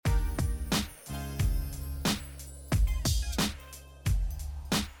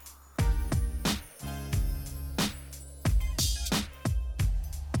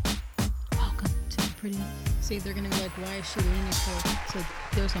pretty. See, they're going to be like, why is she leaning so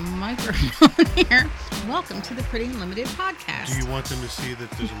there's a microphone here. Welcome to the Pretty Unlimited podcast. Do you want them to see that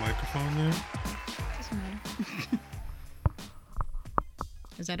there's a microphone there? Doesn't matter.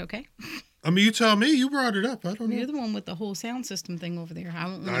 Is that okay? I mean, you tell me. You brought it up. I don't know. You're the one with the whole sound system thing over there. I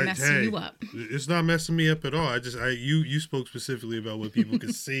don't want to mess you up. It's not messing me up at all. You spoke specifically about what people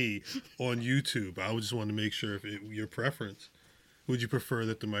could see on YouTube. I just wanted to make sure if your preference. Would you prefer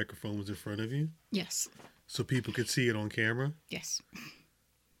that the microphone was in front of you? Yes. So people could see it on camera? Yes.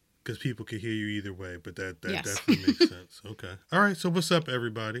 Because people could hear you either way, but that yes. definitely makes sense. Okay. All right. So what's up,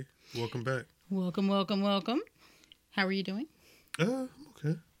 everybody? Welcome back. Welcome. How are you doing?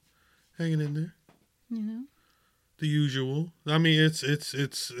 Okay. Hanging in there. You know? The usual. I mean,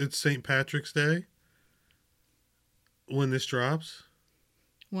 it's St. Patrick's Day when this drops.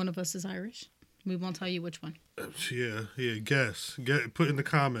 One of us is Irish. We won't tell you which one. Yeah. Guess. Put in the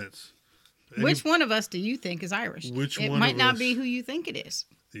comments. Which one of us do you think is Irish? It might not be who you think it is.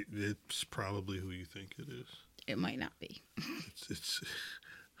 It's probably who you think it is. It might not be. It's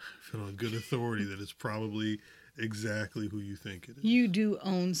I feel on good authority that it's probably exactly who you think it is. You do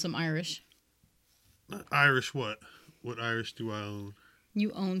own some Irish. Irish what? What Irish do I own?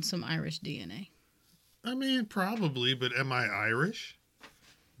 You own some Irish DNA. I mean, probably, but am I Irish?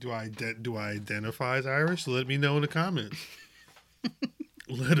 Do I identify as Irish? Let me know in the comments.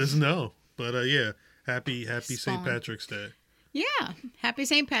 Let us know. But yeah, happy St. Patrick's Day. Yeah, happy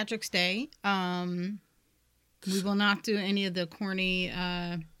St. Patrick's Day. We will not do any of the corny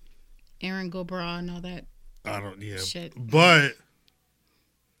Erin go bra and all that. I don't. Yeah, shit. But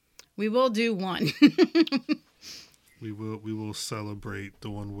we will do one. We will celebrate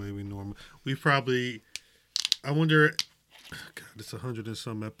the one way we normally. We probably. I wonder. God, it's 100 and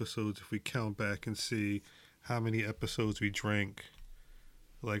some episodes. If we count back and see how many episodes we drank,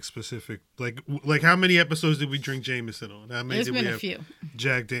 like specific, like how many episodes did we drink Jameson on? How many There's did been we a have?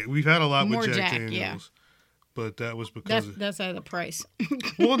 few. We've had a lot More with Jack Jack, Daniels, yeah. But that was because that's out of the price.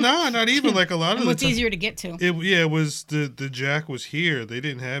 Well, not even like a lot of. What's easier to get to? It was the Jack was here. They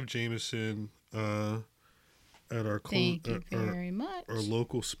didn't have Jameson at our Thank you very much. Our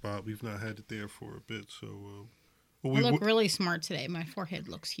local spot. We've not had it there for a bit, so. I look really smart today. My forehead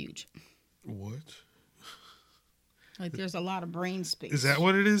looks huge. What? Like there's a lot of brain space. Is that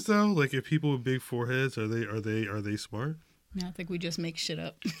what it is though? Like if people with big foreheads are they smart? No, I think we just make shit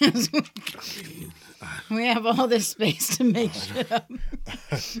up. We have all this space to make shit up.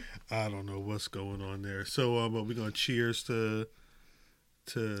 I don't know what's going on there. So but we're gonna cheers to.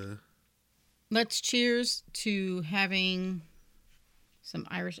 Let's cheers to having some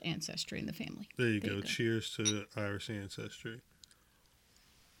Irish ancestry in the family. There you go. Cheers to Irish ancestry.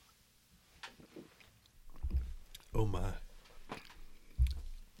 Oh my.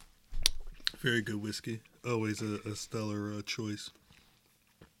 Very good whiskey. Always a stellar choice.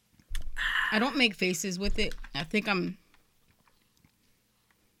 I don't make faces with it. I think I'm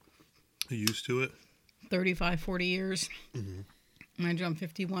used to it. 35, 40 years. Mm-hmm. Mind you, I'm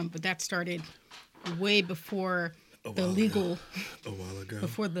 51, but that started way before the legal. A while ago.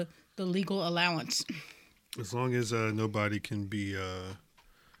 Before the legal allowance. As long as nobody can be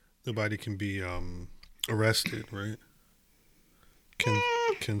arrested, right?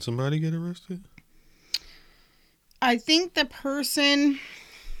 Can somebody get arrested? I think the person.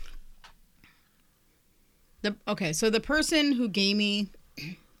 So the person who gave me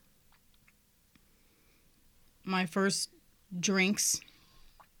my first drinks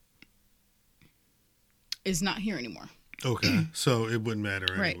is not here anymore. Okay, so it wouldn't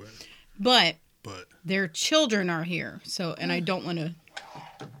matter anyway. Right. But their children are here, and I don't want to.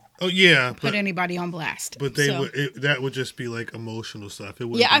 Oh yeah, put anybody on blast. But that would just be like emotional stuff. It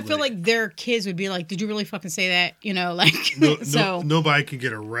would. Yeah, I feel like their kids would be like, "Did you really fucking say that?" You know, like nobody can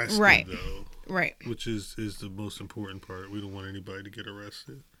get arrested, right? Though, right. Which is the most important part. We don't want anybody to get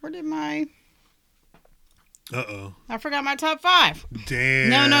arrested. Where did my? I forgot my top 5.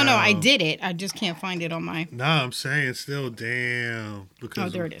 Damn. No. I did it. I just can't find it on my. Nah, I'm saying still damn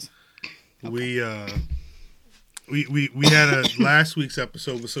because. There it is. Okay. We had last week's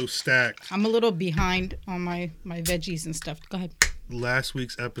episode was so stacked. I'm a little behind on my veggies and stuff. Go ahead. Last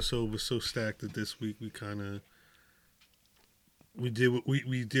week's episode was so stacked that this week we did what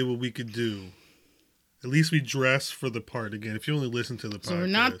we could do. At least we dressed for the part again. If you only listen to the podcast. So we're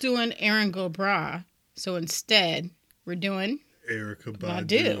not doing Erin go bra. So instead, we're doing Erykah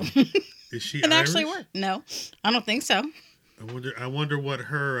Badu. Is she It Irish? actually worked. No, I don't think so. I wonder what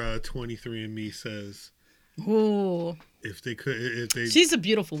her 23andMe says. Ooh. If they, she's a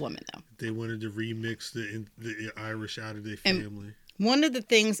beautiful woman though. They wanted to remix the Irish out of their family. And one of the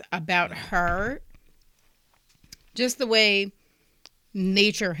things about her just the way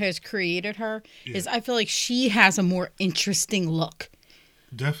nature has created her, Yeah. is I feel like she has a more interesting look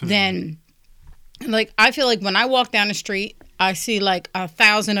Definitely. than, like, I feel like when I walk down the street, I see like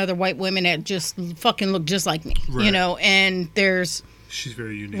 1,000 other white women that just fucking look just like me, you Right. know, and there's She's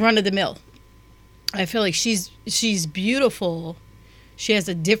very unique. run of the mill. I feel like she's beautiful. She has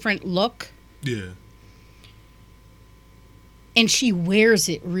a different look, Yeah. and she wears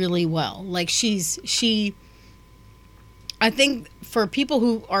it really well. Like I think for people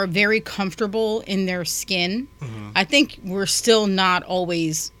who are very comfortable in their skin, Uh-huh. I think we're still not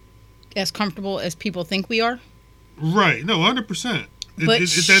always as comfortable as people think we are. Right. No, 100%. But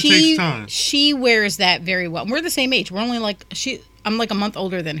That takes time. she wears that very well. We're the same age. We're only like I'm like a month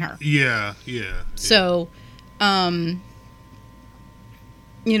older than her. Yeah. So,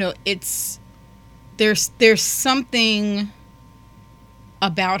 you know, there's something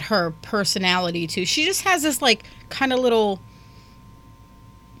about her personality too. She just has this like kind of little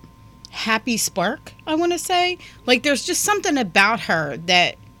happy spark, I want to say. Like there's just something about her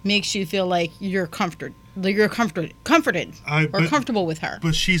that makes you feel like you're comforted or comfortable with her.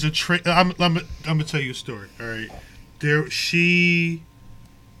 But she's I'm gonna tell you a story. All right,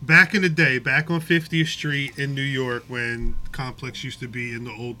 back in the day, back on 50th Street in New York, when Complex used to be in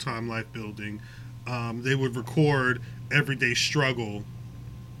the old Time Life building, they would record Everyday Struggle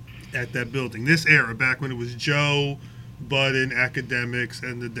at that building. This era, back when it was Joe Budden, Academics,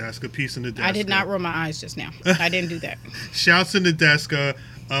 and Nadeska. Peace in Nadeska. I did not roll my eyes just now. I didn't do that. Shouts to Nadeska.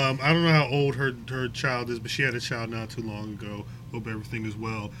 I don't know how old her child is, but she had a child not too long ago. Hope everything is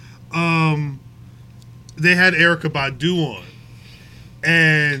well. They had Erykah Badu on,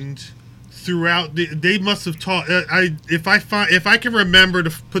 and throughout they must have taught. If I can remember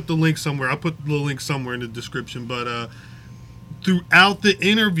to put the link somewhere, I'll put the link somewhere in the description. But throughout the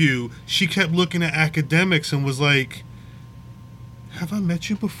interview, she kept looking at Academics and was like, "Have I met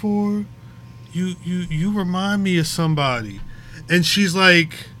you before? You remind me of somebody." And she's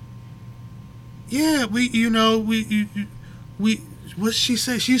like, "Yeah, we what's she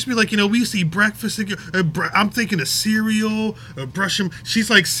say? She used to be like, we used to eat breakfast together. I'm thinking of cereal, brushing." She's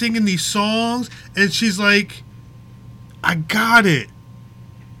like singing these songs, and she's like, "I got it.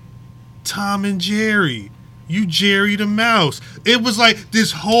 Tom and Jerry. You Jerry the Mouse." It was like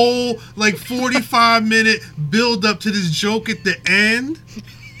this whole like 45-minute build up to this joke at the end.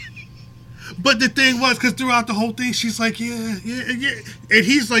 But the thing was, because throughout the whole thing, she's like, yeah. And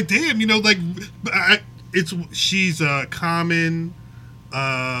he's like, damn, she's Common,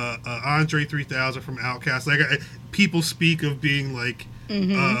 Andre 3000 from Outkast. Like, people speak of being like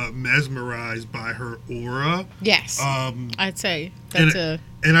mesmerized by her aura. Yes. I'd say that's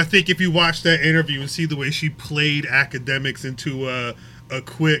and I think if you watch that interview and see the way she played Academics into a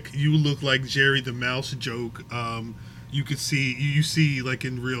quick "you look like Jerry the Mouse" joke, you see like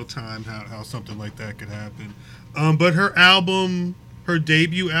in real time how something like that could happen. But her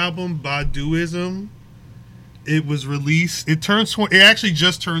debut album, Baduizm, it was released. It actually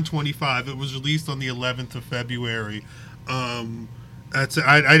just turned 25. It was released on the 11th of February. I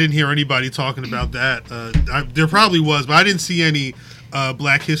didn't hear anybody talking about that. There probably was, but I didn't see any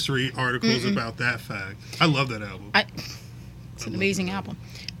Black History articles about that fact. I love that album. It's an amazing album.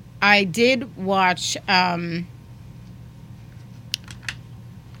 I did watch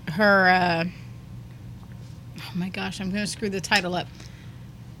her oh my gosh, I'm going to screw the title up.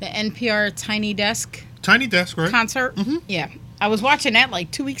 The NPR Tiny Desk right? concert. Mm-hmm. Yeah. I was watching that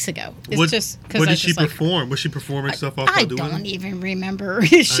like 2 weeks ago. What did she perform? Was she performing stuff off I Baduizm? don't even remember.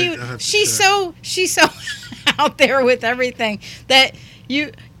 She's so out there with everything that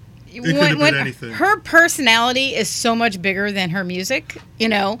It could have been anything. Her personality is so much bigger than her music,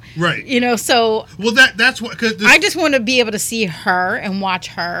 Right. So well, that's what. Cause I just want to be able to see her and watch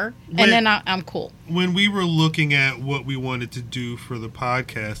her, and then I'm cool. When we were looking at what we wanted to do for the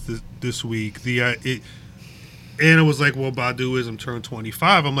podcast this week, Anna was like, "Well, Baduizm turned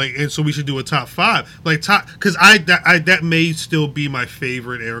 25." I'm like, and so we should do a top 5, because that may still be my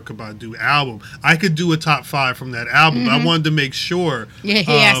favorite Erykah Badu album. I could do a top 5 from that album, but I wanted to make sure. Yeah,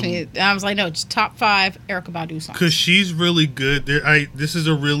 he asked me. I was like, "No, it's top 5 Erykah Badu songs." Because she's really good. This is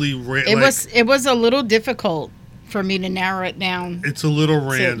a really rare. It was a little difficult for me to narrow it down. It's a little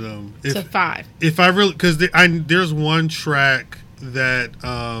random. To 5. If I really, because there's one track that.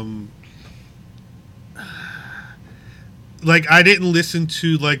 Like, I didn't listen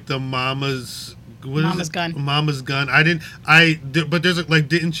to like the Mama's Mama's Gun. Mama's Gun. But there's like,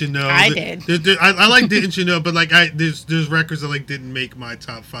 didn't you know? I did. I like Didn't You Know, but like there's records that like didn't make my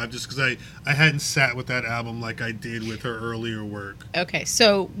top 5 just because I hadn't sat with that album like I did with her earlier work. Okay,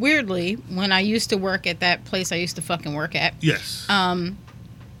 so weirdly, when I used to work at that place I used to fucking work at. Yes.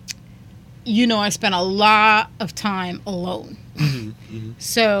 You know, I spent a lot of time alone. Mm-hmm, mm-hmm.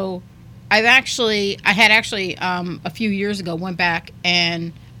 So I had actually a few years ago went back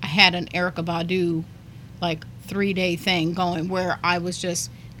and I had an Erykah Badu like 3-day thing going where I was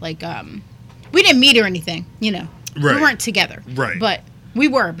just like we didn't meet or anything, you know. Right. We weren't together. Right. But we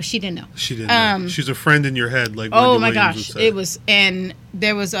were, but she didn't know. She didn't know. She's a friend in your head, like oh Wendy my Williams gosh. would say. It was, and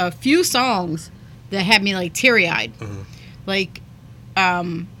there was a few songs that had me like teary-eyed. Uh-huh. Like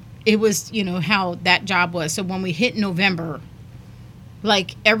it was, you know, how that job was. So when we hit November,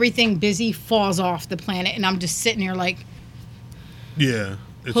 like everything busy falls off the planet and I'm just sitting here like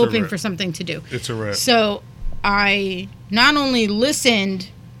hoping for something to do. It's a wrap. So I not only listened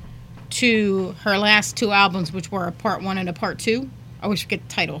to her last 2 albums, which were a part 1 and a part 2. I always forget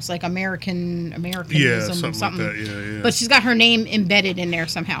the titles, like Americanism, something. Like that. Yeah. But she's got her name embedded in there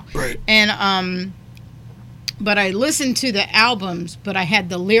somehow. Right. And but I listened to the albums, but I had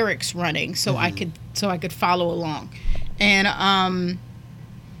the lyrics running so I could follow along. And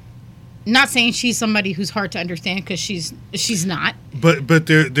not saying she's somebody who's hard to understand because she's not. But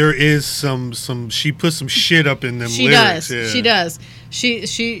there is some she put some shit up in them she lyrics. Does. Yeah. She does.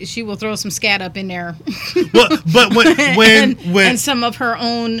 She will throw some scat up in there. But when and some of her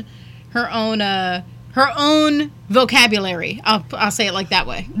own vocabulary. I'll say it like that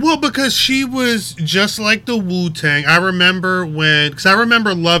way. Well, because she was just like the Wu-Tang. I remember loving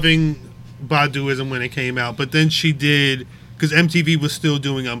Baduism when it came out, but then she did. Because MTV was still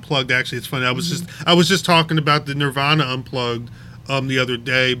doing Unplugged. Actually, it's funny. I was just talking about the Nirvana Unplugged the other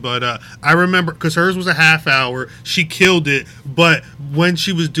day, but I remember because hers was a half hour. She killed it, but when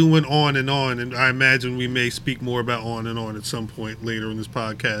she was doing On, and I imagine we may speak more about On at some point later in this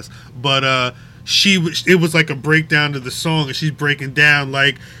podcast. But it was like a breakdown of the song, and she's breaking down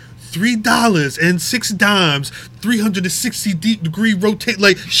like $3.06, 360-degree rotate.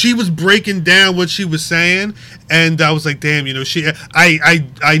 Like she was breaking down what she was saying, and I was like, damn, you know,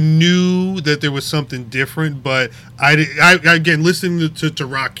 I knew that there was something different, but I again listening to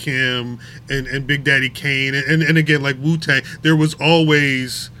Rakim and Big Daddy Kane and again like Wu-Tang, there was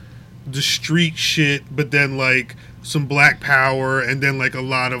always the street shit, but then like some Black Power, and then like a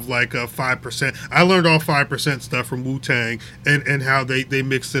lot of like 5%. I learned all 5% stuff from Wu-Tang and how they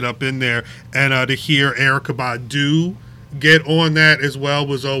mixed it up in there, and to hear Erykah Badu get on that as well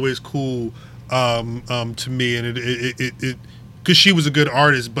was always cool to me, and it because she was a good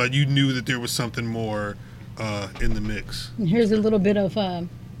artist, but you knew that there was something more in the mix. And here's a little bit of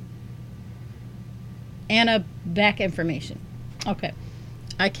Anna back information. Okay,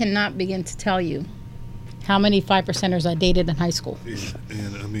 I cannot begin to tell you how many 5%ers I dated in high school. Yeah,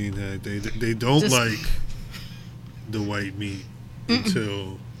 and I mean, they don't like the white meat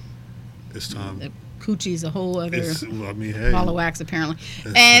until it's time. The coochie's a whole other ball of wax, apparently.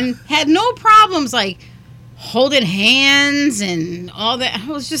 And had no problems, like, holding hands and all that. I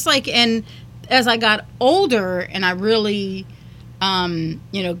was just like, and as I got older and I really,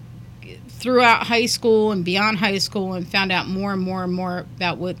 throughout high school and beyond high school and found out more and more and more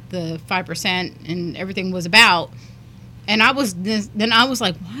about what the 5% and everything was about. And I was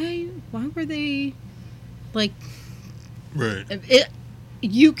like, why were they like, right.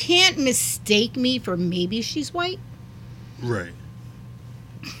 You can't mistake me for maybe she's white. Right.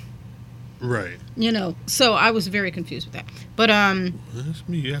 Right. You know, so I was very confused with that. But that's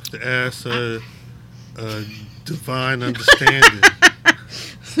me. You have to ask divine understanding.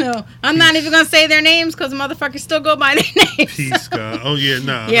 So I'm not even gonna say their names because motherfuckers still go by their names. Peace, God. Oh yeah,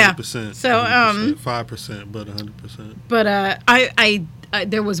 nah, 100%. So 5%, but 100%. But I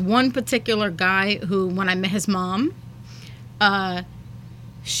there was one particular guy who, when I met his mom,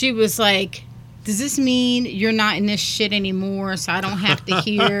 she was like, "Does this mean you're not in this shit anymore? So I don't have to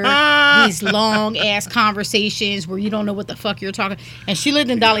hear these long ass conversations where you don't know what the fuck you're talking." And she lived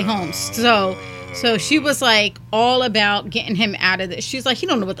in Dolly Holmes, so she was like all about getting him out of this. She's like, he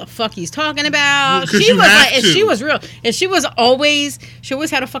don't know what the fuck he's talking about. She was like, and she was real. And she always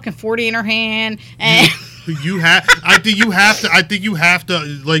had a fucking 40 in her hand. And I think you have to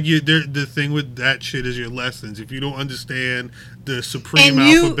like the thing with that shit is your lessons. If you don't understand the supreme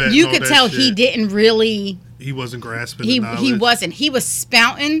alphabet, you could tell shit, he didn't really. He wasn't grasping the knowledge. He wasn't. He was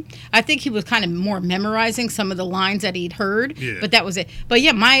spouting. I think he was kind of more memorizing some of the lines that he'd heard. Yeah. But that was it. But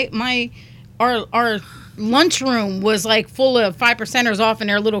yeah, our lunchroom was like full of 5%ers off in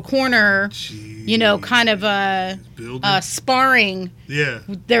their little corner. Jeez. You know, kind of sparring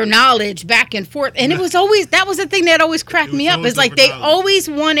their knowledge back and forth. And it was always, that was the thing that always cracked me up. It's like they always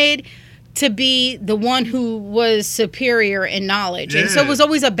wanted to be the one who was superior in knowledge. And so it was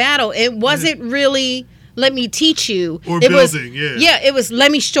always a battle. It wasn't really, let me teach you. Or it building, was, it was,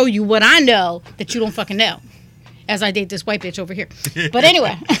 let me show you what I know that you don't fucking know. As I date this white bitch over here. But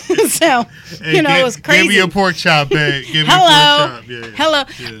anyway, so, hey, it was crazy. Give me a pork chop, babe. Give me Hello. a pork chop. Hello.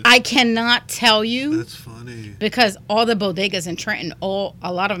 Yeah. I cannot tell you. That's funny. Because all the bodegas in Trenton,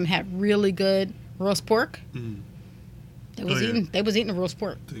 a lot of them had really good roast pork. Mm. They was eating the roast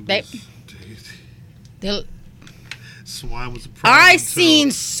pork. Swine was a problem. I've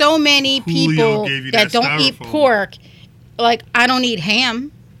seen so many people that don't eat pork. Like, I don't eat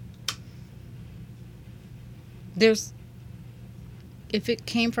ham. If it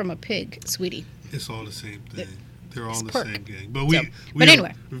came from a pig, sweetie. It's all the same thing. They're all in the pork. Same gang. But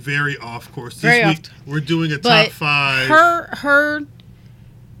anyway. Very off course. Very this week, we're doing a top 5. Her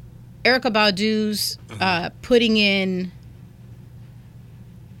Erykah Badu's putting in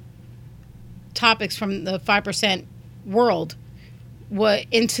topics from the 5% world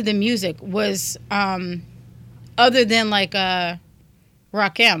into the music was other than like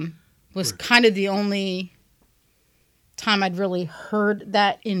Rakim was kind of the only time I'd really heard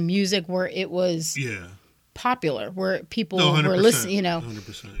that in music where it was popular, where people were listening, you know.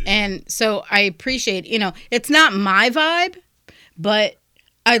 100%, And so I appreciate, it's not my vibe, but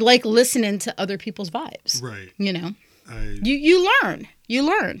I like listening to other people's vibes. Right. You know. You learn. You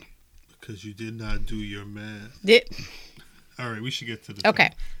learn. Because you did not do your math. All right, we should get to the Okay.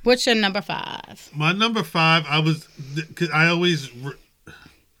 Top. What's your number 5? My number 5,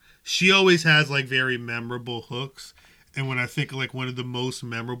 she always has like very memorable hooks. And when I think like one of the most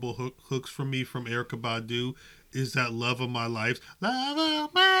memorable hooks for me from Erykah Badu is that "Love of My Life." Love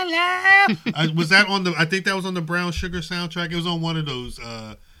of my life. Was that on I think that was on the Brown Sugar soundtrack. It was on one of those.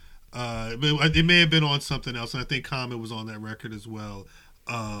 It may have been on something else, and I think Common was on that record as well.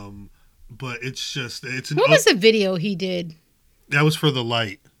 But it's just What was the video he did? That was for The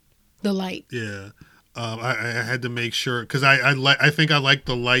Light. The Light. Yeah. I had to make sure because I think I like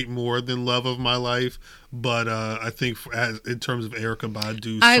The Light more than "Love of My Life," but I think in terms of Erykah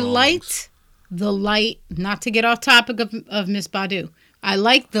Badu, I liked The Light. Not to get off topic of Miss Badu, I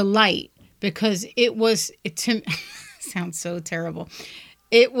liked The Light because it sounds so terrible.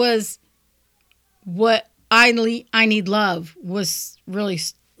 It was what I Need Love was really.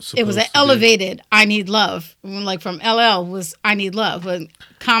 It was an elevated I Need Love. Like from LL was I Need Love. But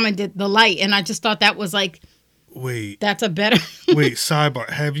Common did The Light. And I just thought that was like, wait. That's a better. Wait, sidebar.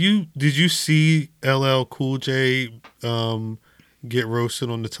 Did you see LL Cool J get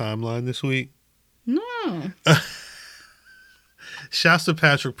roasted on the timeline this week? No. Shouts to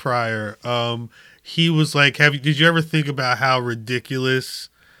Patrick Pryor. He was like, did you ever think about how ridiculous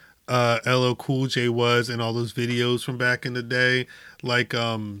LL Cool J was in all those videos from back in the day? Like,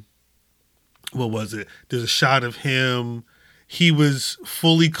 what was it? There's a shot of him. He was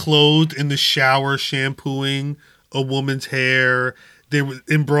fully clothed in the shower, shampooing a woman's hair. They were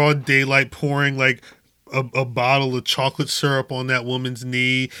in broad daylight pouring like a bottle of chocolate syrup on that woman's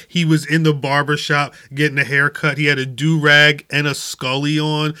knee. He was in the barbershop getting a haircut. He had a do-rag and a Scully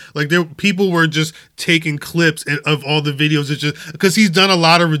on. Like people were just taking clips of all the videos. It's just because he's done a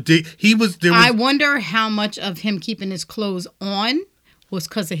lot of ridiculous. I wonder how much of him keeping his clothes on was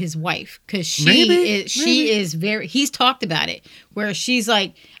because of his wife. Because she is very, he's talked about it, where she's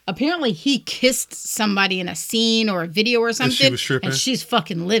like, apparently he kissed somebody in a scene or a video or something. And she was tripping. And she's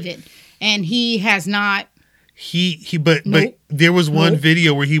fucking livid. And he has not. But there was one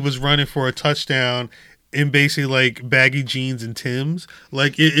video where he was running for a touchdown in basically like baggy jeans and Timbs.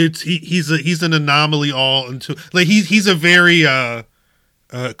 Like he's an anomaly all into like he's a very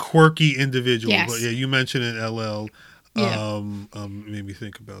quirky individual. Yes. But yeah, you mentioned it, LL. Yeah. Made me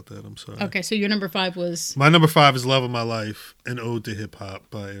think about that. I'm sorry. Okay, so your number 5 was? My number 5 is "Love of My Life," an ode to hip hop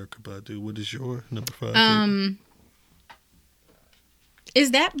by Erykah Badu. What is your number 5?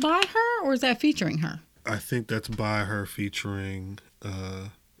 Is that by her or is that featuring her? I think that's by her featuring hold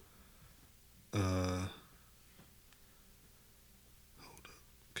up.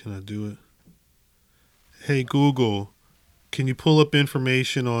 Can I do it? Hey Google, can you pull up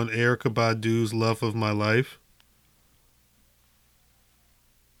information on Erykah Badu's "Love of My Life"?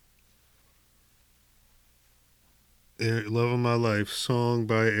 "Love of My Life" song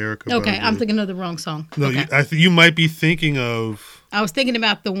by Erykah Badu. Okay, I'm thinking of the wrong song. No, okay. You might be thinking of. I was thinking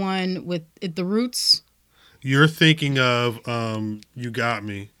about the one with The Roots. You're thinking of "You Got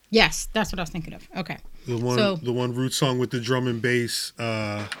Me." Yes, that's what I was thinking of. Okay. The one root song with the drum and bass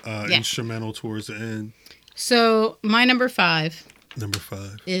instrumental towards the end. So my number 5. Number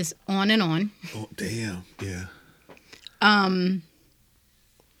 5 is On and On. Oh damn! Yeah.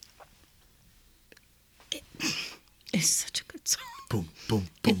 It's such a good song. Boom, boom,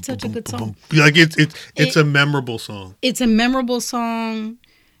 boom. It's such a good song. Like it's a memorable song. It's a memorable song.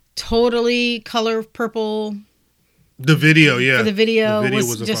 Totally Color Purple. The video, yeah. For the video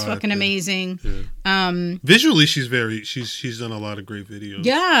was a just vibe, fucking amazing. Yeah. Visually, she's done a lot of great videos.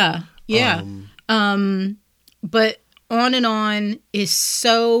 Yeah, yeah. But On and On is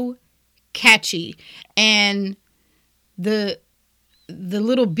so catchy, and the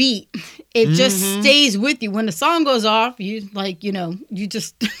little beat, it just stays with you. When the song goes off, you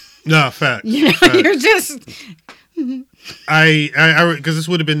just no fact. You're just. I because this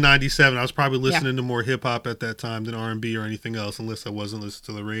would have been 97. I was probably listening to more hip hop at that time than R&B or anything else, unless I wasn't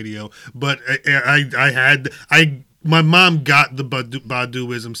listening to the radio. But my mom got the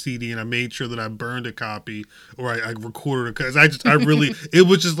Baduizm CD, and I made sure that I burned a copy or I recorded it because I really it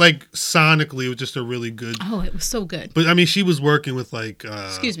was just like sonically it was just a really good. Oh, it was so good. But I mean, she was working with like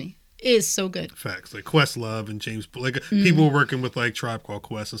excuse me. Is so good. Facts like Questlove and James people were working with like Tribe Called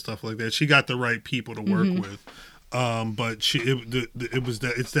Quest and stuff like that. She got the right people to work with. But it was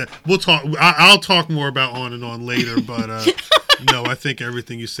that it's that we'll talk. I'll talk more about On and On later. But no, I think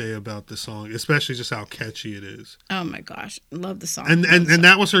everything you say about the song, especially just how catchy it is. Oh my gosh, love the song. And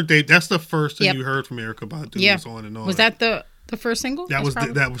that was her date. That's the first thing you heard from Erykah Badu. Yeah, was On and On. Was that the first single? That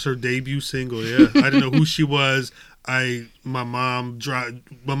was her debut single. Yeah, I didn't know who she was. My mom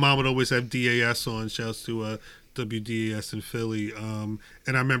would always have DAS on. Shouts to WDAS in Philly, and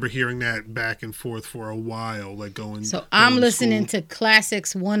I remember hearing that back and forth for a while, like going. So I'm listening to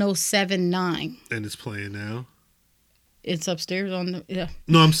Classics 107.9, and it's playing now. It's upstairs on the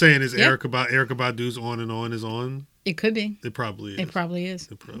No, I'm saying is Erykah Badu's On and On is on. It could be. It probably is. It probably is.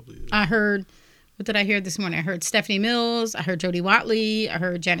 It probably is. I heard. What did I hear this morning? I heard Stephanie Mills. I heard Jody Watley. I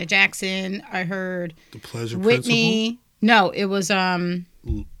heard Janet Jackson. I heard The Pleasure Whitney. Principle? No, it was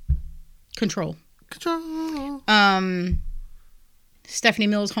Control. Stephanie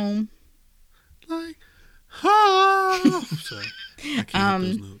Mills Home. Like, I'm sorry. I can't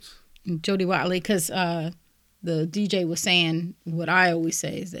hit those notes. Jody Watley, because the DJ was saying what I always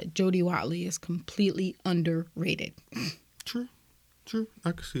say is that Jody Watley is completely underrated. True.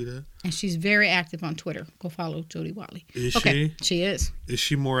 I can see that. And she's very active on Twitter. Go follow Jody Watley. Is she? She is. Is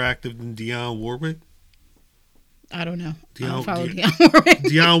she more active than Dionne Warwick? I don't know. I don't follow Dionne Warwick.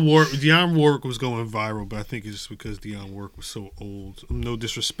 Dionne Warwick was going viral, but I think it's just because Dionne Warwick was so old. No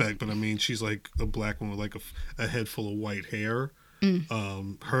disrespect, but I mean, she's like a black woman with like a head full of white hair.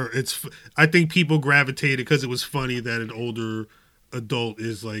 I think people gravitated because it was funny that an older adult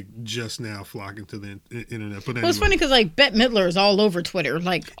is like just now flocking to the internet. But anyway. Well, it's funny because like Bette Midler is all over Twitter.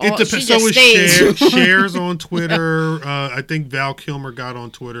 Like it depends. She so just is stays. Cher's on Twitter. I think Val Kilmer got on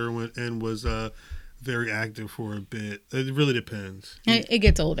Twitter and was very active for a bit. It really depends. It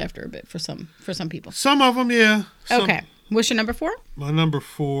gets old after a bit for some people. Some of them, yeah. Okay. What's your number 4? My number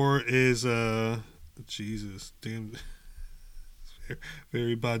 4 is Jesus, damn,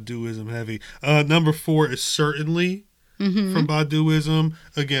 very Baduizm heavy. Number 4 is Certainly. From Baduizm.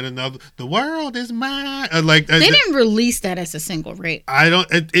 Again, another. The world is mine. They didn't release that as a single, right? I don't.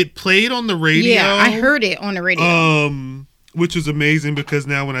 It played on the radio. Yeah, I heard it on the radio. Which is amazing because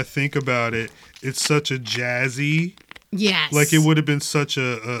now when I think about it, it's such a jazzy. Yes. Like it would have been such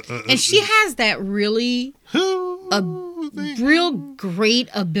a and she has that really real great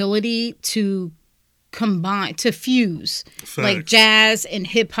ability to combine, to fuse like jazz and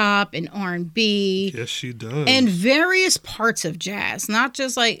hip hop and R&B. Yes, she does. And various parts of jazz, not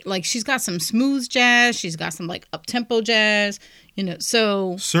just like she's got some smooth jazz, she's got some like up-tempo jazz,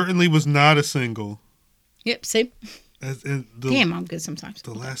 so Certainly was not a single. Yep, see? Damn, I'm good sometimes.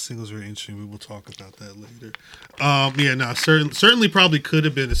 The last single is very interesting. We will talk about that later. Certainly probably could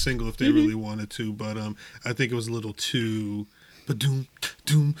have been a single if they really wanted to, but I think it was a little too ba-doom,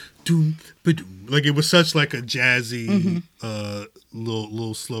 doom, doom, ba-doom. Like it was such like a jazzy,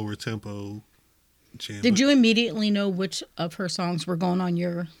 little slower tempo jam. Did you immediately know which of her songs were going on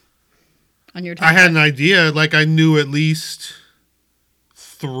your top I had an idea. Like I knew at least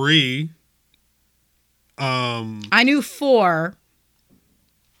 3. I knew 4,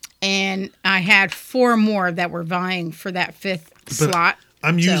 and I had 4 more that were vying for that 5th slot.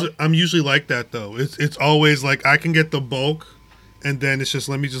 I'm usually like that though. It's always like I can get the bulk, and then it's just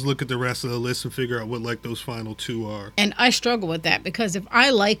let me just look at the rest of the list and figure out what like those final 2 are. And I struggle with that because if I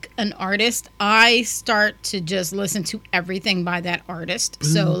like an artist, I start to just listen to everything by that artist.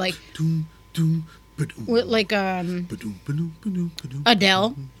 So like, doom, doom, with like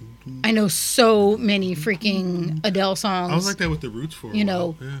Adele. I know so many freaking Adele songs. I was like that with the Roots for a you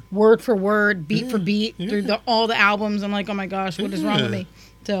while. know, word for word, beat for beat through all the albums. I'm like, oh my gosh, what is wrong with me?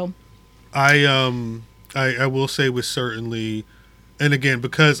 So, I will say with certainly, and again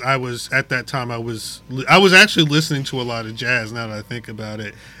because I was at that time I was actually listening to a lot of jazz. Now that I think about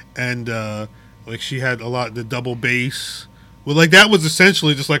it, and like she had a lot the double bass. Well, like that was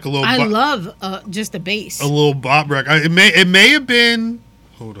essentially just like a little. I love just the bass. A little bop rack. It may have been.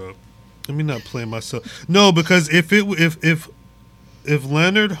 Hold up, let me not play myself. No, because if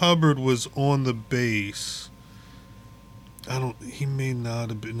Leonard Hubbard was on the bass, he may not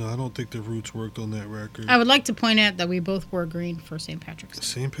have been. No, I don't think the Roots worked on that record. I would like to point out that we both wore green for St. Patrick's Day.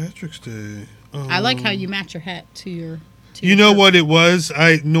 St. Patrick's Day. I like how you match your hat to your. You know what it was?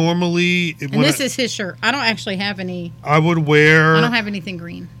 I normally and this is his shirt. I don't actually have any. I would wear. I don't have anything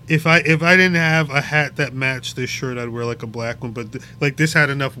green. If I didn't have a hat that matched this shirt, I'd wear like a black one. But like this had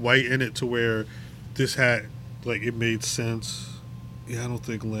enough white in it to where this hat like it made sense. Yeah, I don't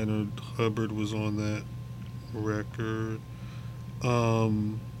think Leonard Hubbard was on that record.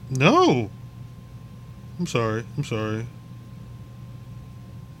 No. I'm sorry.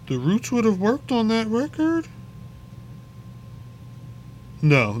 The Roots would have worked on that record.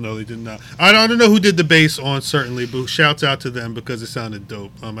 No, they did not. I don't know who did the bass on, certainly, but shouts out to them because it sounded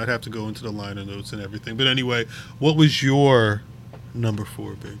dope. I'd have to go into the liner notes and everything. But anyway, what was your number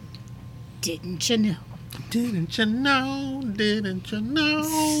 4, babe? Didn't you know? Didn't you know? Didn't you know?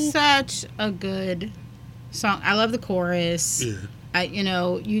 Such a good song. I love the chorus. Yeah.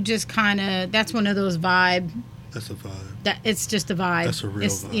 You just kind of, that's one of those vibe. That's a vibe. It's just a vibe. That's a real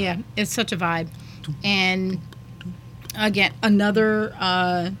vibe. Yeah, it's such a vibe. And again, another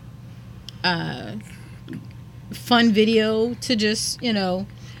fun video to just,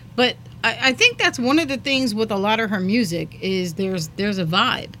 but I think that's one of the things with a lot of her music is there's a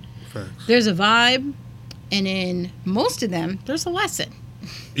vibe. Facts. There's a vibe, and in most of them, there's a lesson.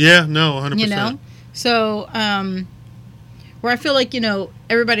 Yeah, no, 100%. So, where I feel like,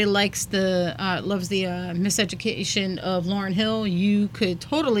 everybody loves the Miseducation of Lauryn Hill, you could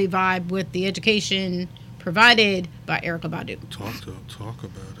totally vibe with the education provided by Erykah Badu. Talk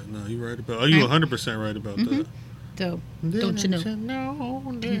about it. No, you're right about. Are you 100% right about that? So, don't you know?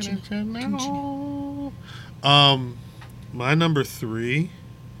 Didn't you know? My number 3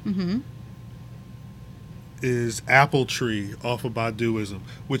 is Apple Tree off of Baduism,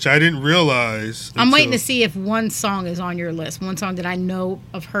 which I didn't realize. I'm waiting to see if one song is on your list. One song that I know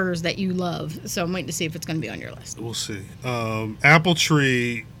of hers that you love. So I'm waiting to see if it's going to be on your list. We'll see. Apple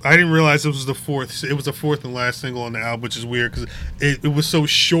Tree. I didn't realize it was the fourth. It was the fourth and last single on the album, which is weird because it was so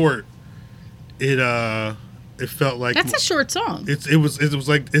short. It felt like that's a short song. It was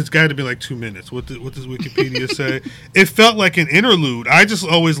like it's got to be like 2 minutes. What does Wikipedia say? It felt like an interlude. I just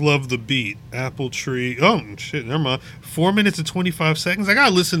always loved the beat. Apple Tree. Oh shit, never mind. 4 minutes and 25 seconds. I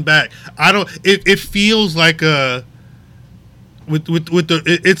gotta listen back. I don't. It feels like a with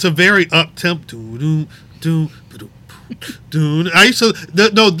the. It's a very up tempo. I used to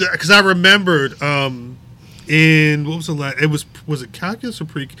because I remembered in what was the last? Was it calculus or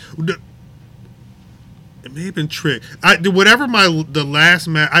pre? It may have been trick. I dropped my last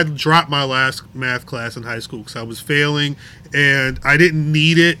math class in high school because I was failing and I didn't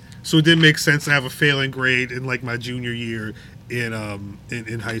need it, so it didn't make sense to have a failing grade in like my junior year in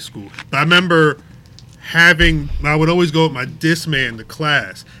high school. But I remember I would always go with my disc man to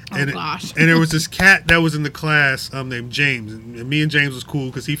class. And there was this cat that was in the class named James, and me and James was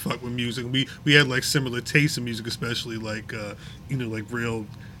cool because he fucked with music. We had like similar tastes in music, especially like like real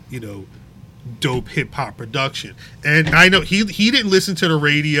dope hip hop production. And I know he didn't listen to the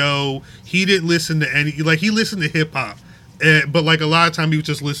radio. He didn't listen to he listened to hip hop. But like a lot of time he was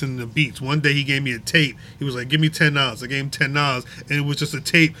just listening to beats. One day he gave me a tape. He was like, "Give me $10." I gave him $10, and it was just a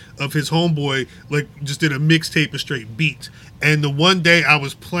tape of his homeboy like just did a mixtape of straight beats. And the one day I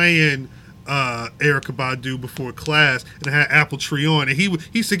was playing Erykah Badu before class, and I had Apple Tree on, and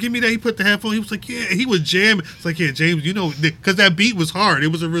he said, "Give me that." He put the headphone. He was like, "Yeah." He was jamming. It's like, "Yeah, James, because that beat was hard. It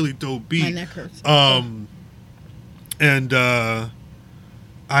was a really dope beat." My neck hurts. And I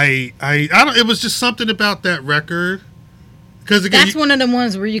don't. It was just something about that record. Because that's one of the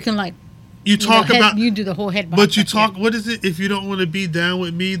ones where you can like. You do the whole head. But you talk. Yeah. What is it? If you don't want to be down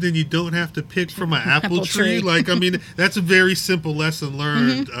with me, then you don't have to pick from my apple tree. Like, I mean, that's a very simple lesson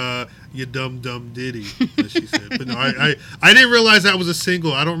learned. You dumb ditty, as she said. But no, I didn't realize that was a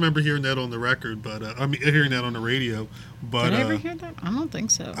single. I don't remember hearing that on the record, but hearing that on the radio. But did I ever hear that? I don't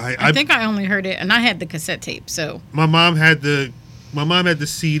think so. I think I only heard it, and I had the cassette tape. So my mom had the My mom had the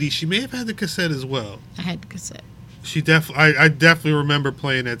CD. She may have had the cassette as well. I had the cassette. I definitely remember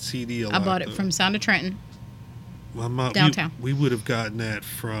playing that CD a lot. I bought it though. from Sound of Trenton. My mom, downtown. We would have gotten that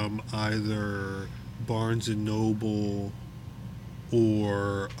from either Barnes and Noble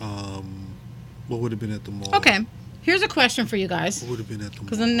or what would have been at the mall. Okay, here's a question for you guys. What would have been at the mall?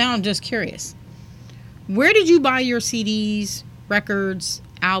 Because now I'm just curious. Where did you buy your CDs, records,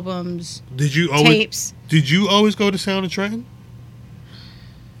 albums, tapes? Did you always go to Sound of Trenton?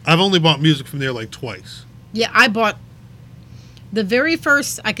 I've only bought music from there like twice. Yeah, I bought the very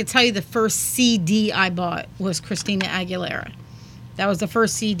first. I could tell you the first CD I bought was Christina Aguilera. That was the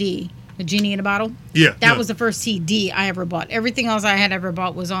first CD. The Genie in a Bottle. Yeah, that was the first CD I ever bought. Everything else I had ever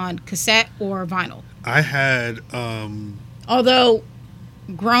bought was on cassette or vinyl. I had. Although,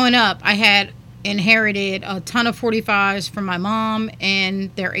 growing up, I had inherited a ton of 45s from my mom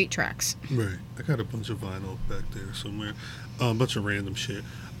and their 8-tracks. Right. I got a bunch of vinyl back there somewhere. A bunch of random shit.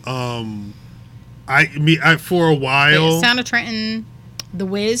 I for a while. Sound of Trenton, The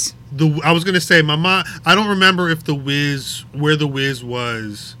Wiz. I was gonna say my mom. I don't remember if where the Wiz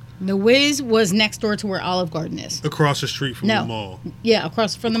was. The Wiz was next door to where Olive Garden is. Across the street from the mall. Yeah,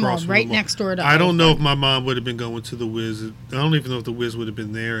 across from the mall, right next door to. I don't know if my mom would have been going to the Wiz. I don't even know if the Wiz would have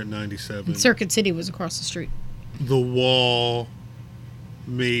been there at 97. And Circuit City was across the street. The Wall,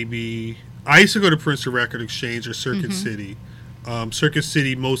 maybe. I used to go to Princeton Record Exchange or Circuit City. Circuit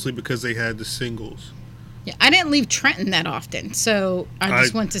City mostly because they had the singles. Yeah, I didn't leave Trenton that often, so I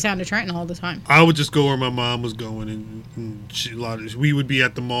just went to Sound of Trenton all the time. I would just go where my mom was going, and we would be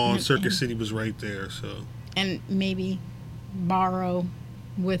at the mall, and Circuit City was right there. So, and maybe borrow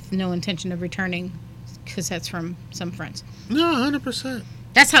with no intention of returning cassettes from some friends. No, 100%.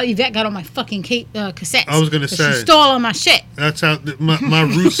 That's how Yvette got on my fucking cassettes. I was gonna say she stole all my shit. That's how my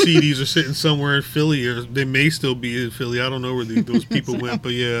Roots CDs are sitting somewhere in Philly, or they may still be in Philly. I don't know where those people went,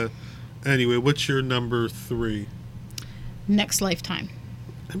 but yeah. Anyway, what's your number 3? Next Lifetime.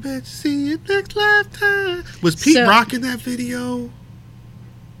 I bet you see you next lifetime. Was Pete Rock in that video?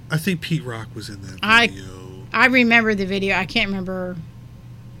 I think Pete Rock was in that video. I remember the video. I can't remember.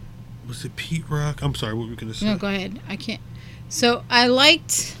 Was it Pete Rock? I'm sorry, what were you going to say? No, go ahead. I can't. So I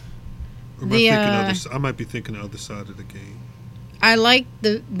liked I might be thinking the other side of the game. I liked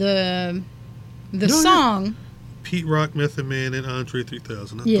the song. Yeah. Pete Rock, Method Man, and Andre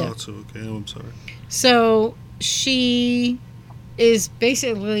 3000. I thought so. Okay, I'm sorry. So she is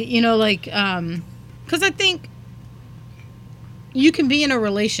basically, because I think you can be in a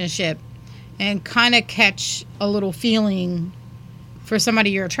relationship and kind of catch a little feeling for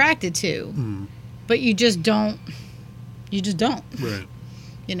somebody you're attracted to, but you just don't. Right.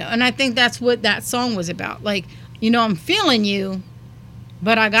 And I think that's what that song was about. Like, I'm feeling you.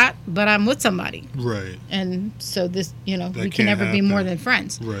 But I'm with somebody. Right. And so this, we can never be more than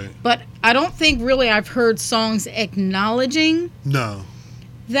friends. Right. But I don't think really I've heard songs acknowledging that,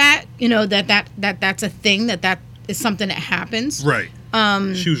 that's a thing, that is something that happens. Right.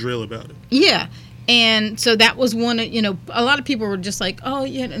 She was real about it. Yeah. And so that was one of, a lot of people were just like, oh,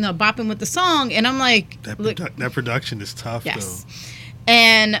 yeah, bopping with the song. And I'm like. That production is tough, yes.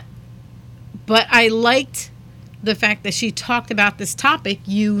 Though. But I liked the fact that she talked about this topic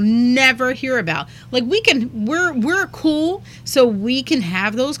you never hear about. Like we're cool, so we can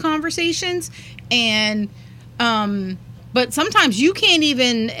have those conversations, and but sometimes you can't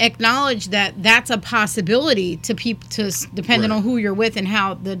even acknowledge that that's a possibility to people, depending on who you're with and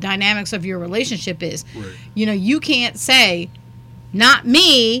how the dynamics of your relationship is. Right. You can't say, not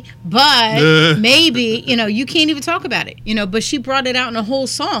me, but maybe, you can't even talk about it, but she brought it out in a whole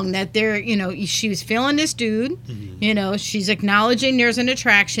song that she was feeling this dude, she's acknowledging there's an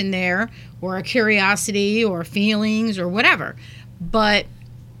attraction there or a curiosity or feelings or whatever, but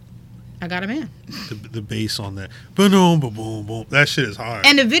I got a man. The bass on that, boom, boom, boom, boom, that shit is hard.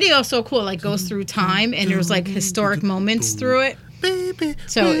 And the video is so cool, like goes through time and there's like historic moments through it. Baby,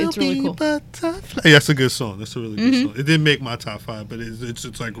 so it's really cool. Hey, that's a good song. That's a really good song. It didn't make my top 5, but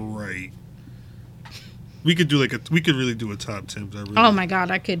it's like right. We could really do a top 10. Oh my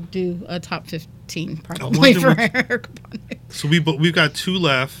god, I could do a top 15 probably for Erykah Badu. So we've got 2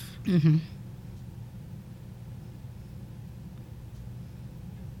 left.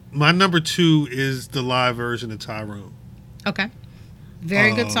 My number 2 is the live version of Tyrone. Okay,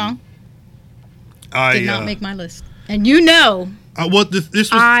 very good song. I did not make my list, and this was.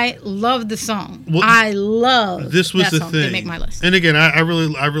 I love the song. This was the thing. Didn't make my list. And again, I really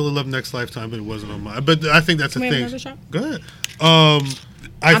love Next Lifetime, but it wasn't on mine. But I think that's Can a we thing. Have another shot? Go ahead.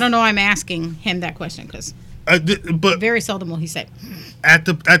 I don't know. I'm asking him that question because. But very seldom will he say. At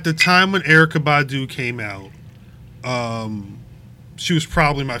the time when Erykah Badu came out, she was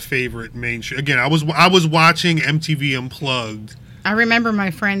probably my favorite mainstream. Again, I was watching MTV Unplugged. I remember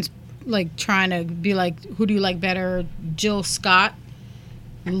my friends like trying to be like, who do you like better, Jill Scott,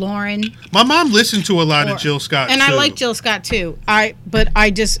 Lauren? My mom listened to a lot of Jill Scott, and too. I like Jill Scott too. I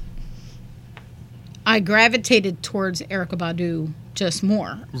gravitated towards Erykah Badu just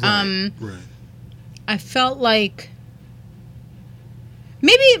more. Right. I felt like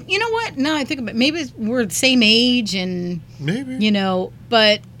maybe, you know what? Now I think about it, maybe we're the same age and maybe, you know,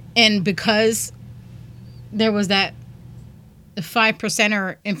 and because there was that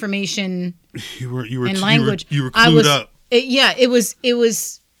 5%er information you were and language, you were clued up. It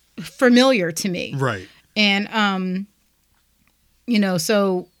was familiar to me. Right. And you know,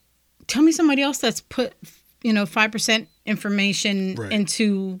 so tell me somebody else that's put, you know, 5% information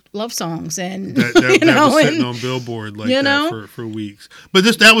into love songs and that was sitting on Billboard like that for weeks. But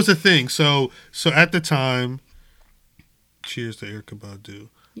that was the thing. So at the time, cheers to Erykah Badu.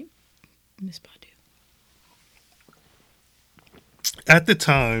 Yep. Miss Badu. At the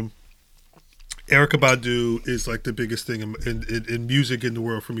time, Erykah Badu is like the biggest thing in music in the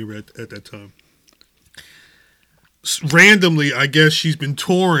world for me at that time. Randomly, I guess she's been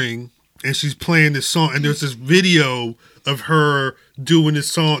touring and she's playing this song, and there's this video of her doing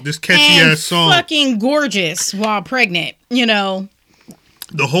this song, this catchy ass song, fucking gorgeous while pregnant. You know,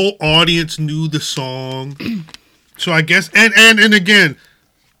 the whole audience knew the song. So I guess, and again,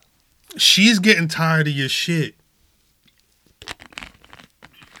 she's getting tired of your shit.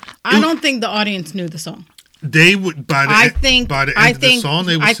 I don't think the audience knew the song. They would by the end of the song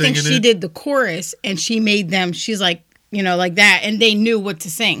they were singing it. I think she did the chorus and she made them. She's like, you know, like that, and they knew what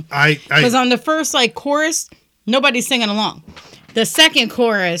to sing. Because on the first like chorus, nobody's singing along. The second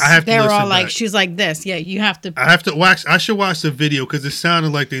chorus, they were all like, she's like this. Yeah, you have to. I have to watch. I should watch the video because it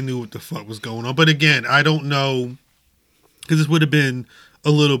sounded like they knew what the fuck was going on. But again, I don't know because this would have been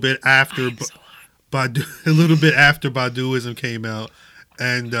a little bit after Badu, a little bit after Baduism came out.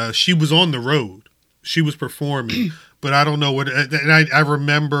 And she was on the road. She was performing, but I don't know what. And I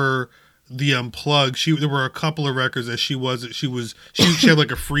remember the Unplugged. There were a couple of records that she had like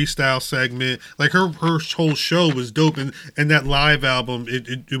a freestyle segment. Like her whole show was dope, and that live album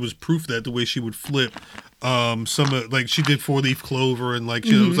it was proof that the way she would flip. Some of like she did 4-Leaf Clover and like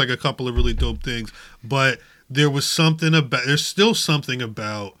it was like a couple of really dope things. But there's still something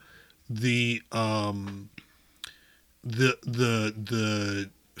about the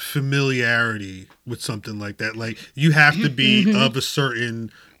familiarity with something like that. Like you have to be of a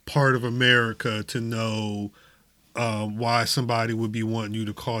certain part of America to know why somebody would be wanting you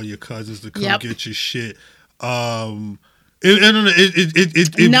to call your cousins to come get your shit. Not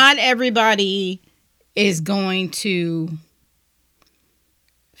everybody is going to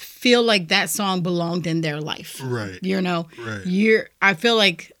feel like that song belonged in their life. Right. You know. Right. I feel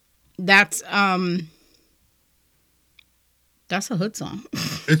like that's a hood song.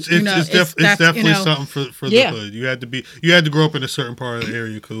 It's definitely something for the hood. You had to grow up in a certain part of the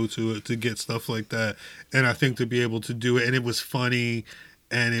area code to get stuff like that. And I think to be able to do it, and it was funny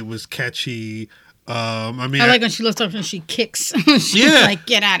and it was catchy. I like when she looks up and she kicks. She's like,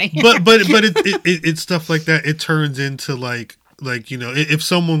 get out of here. But it's stuff like that. It turns into like, you know, if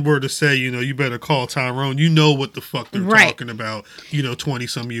someone were to say, you know, you better call Tyrone, you know what the fuck they're talking about, you know, 20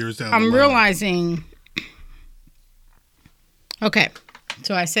 some years down the line. I'm realizing. Okay,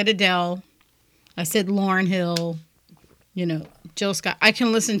 so I said Adele, I said Lauryn Hill, you know, Jill Scott. I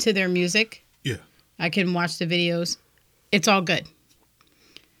can listen to their music. Yeah. I can watch the videos. It's all good.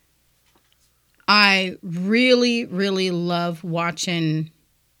 I really, really love watching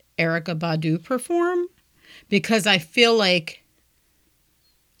Erykah Badu perform because I feel like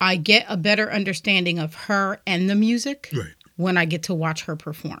I get a better understanding of her and the music when I get to watch her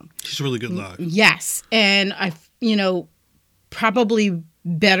perform. She's really good live. Yes, and probably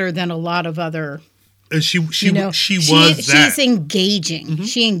better than a lot of other. And she's engaging. Mm-hmm.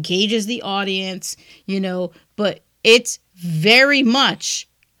 She engages the audience, you know, but it's very much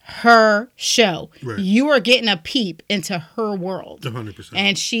her show. Right. You are getting a peep into her world. 100%.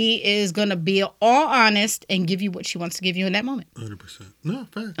 And she is going to be all honest and give you what she wants to give you in that moment. 100%. No,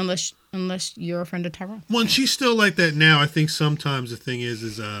 fair. Unless you're a friend of Tyrone. Well, and she's still like that now. I think sometimes the thing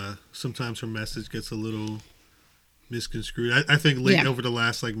is sometimes her message gets a little misconstrued. I think over the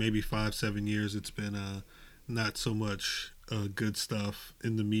last like maybe 5-7 years, it's been not so much good stuff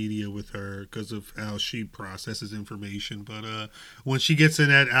in the media with her because of how she processes information. But when she gets in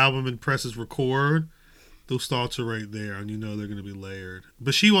that album and presses record, those thoughts are right there, and you know they're going to be layered.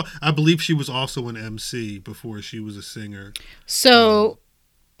 But I believe she was also an MC before she was a singer. So,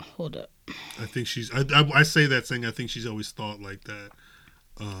 hold up. I think she's. I say that saying. I think she's always thought like that.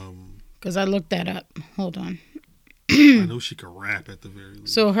 Because I looked that up. Hold on. I know she can rap at the very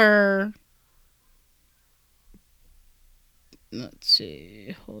least. So her. Let's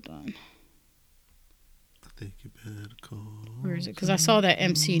see. Hold on. I think you better call. Where is it? Because I saw that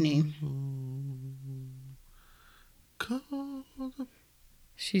MC name. Call.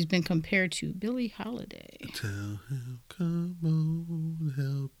 She's been compared to Billie Holiday. Tell him, come on,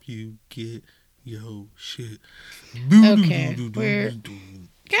 help you get your shit. Okay, where?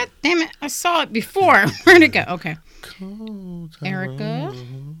 God damn it! I saw it before. Where'd it go? Okay. Erica.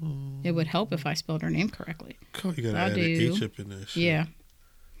 It would help if I spelled her name correctly. You gotta add an H up in there. Yeah.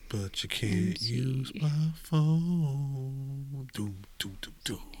 But you can't use my phone. Doom, doom, doom,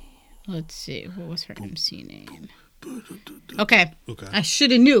 doom. Let's see. What was her MC name? Boom. Okay. I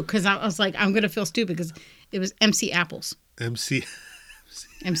should have knew because I was like, I'm gonna feel stupid because it was MC Apples. MC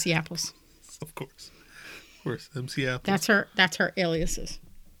Apples. Of course. MC Apples. That's her aliases.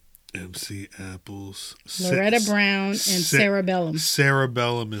 MC Apples. Loretta Brown and Sarah Bellum. Sarah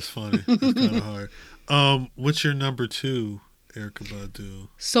Bellum is funny. That's kind of hard. What's your number 2, Erykah Badu?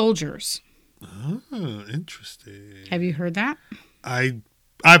 Soldiers. Oh, interesting. Have you heard that?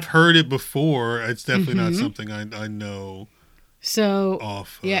 I've heard it before. It's definitely not something I know. So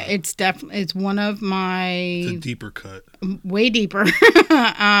off. Yeah, it's one of my. It's a deeper cut. Way deeper.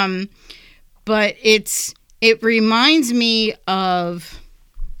 But it reminds me of.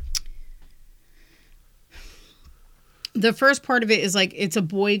 The first part of it is like it's a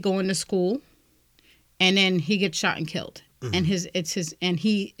boy going to school, and then he gets shot and killed, and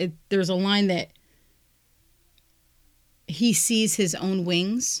there's a line that he sees his own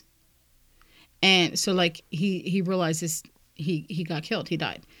wings, and so like he realizes he got killed, he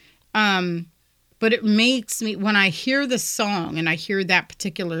died, but it makes me, when I hear the song and I hear that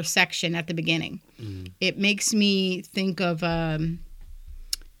particular section at the beginning, it makes me think of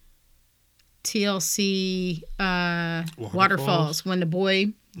TLC Waterfalls when the boy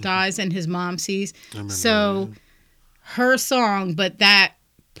dies and his mom sees. So her song, but that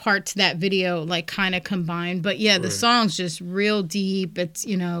part to that video like kind of combined. But yeah, the song's just real deep. It's,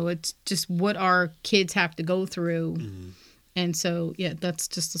 it's just what our kids have to go through. And so yeah, that's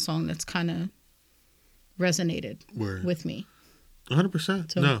just a song that's kind of resonated with me.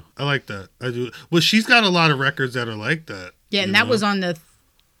 100%. So, no, I like that. I do. Well, she's got a lot of records that are like that. Yeah, and that was on the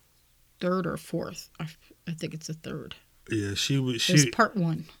 3rd or 4th. I think it's the 3rd. Yeah, she was part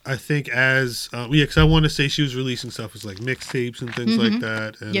 1. I think because I want to say she was releasing stuff as like mixtapes and things like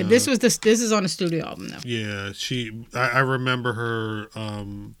that. And, yeah, this is on a studio album though. Yeah, I remember her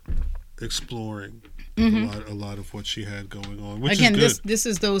exploring a lot of what she had going on. Which again, is good. this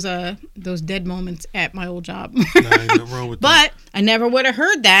is those dead moments at my old job. Nothing wrong with that. But I never would have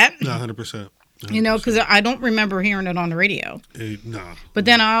heard that. No, 100%. 100%. Because I don't remember hearing it on the radio. Nah. But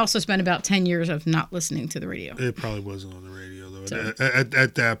then I also spent about 10 years of not listening to the radio. It probably wasn't on the radio though. So.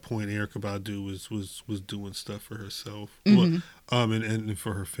 At that point, Erykah Badu was doing stuff for herself, and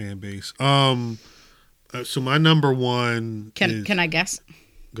for her fan base. So my number 1 can I guess?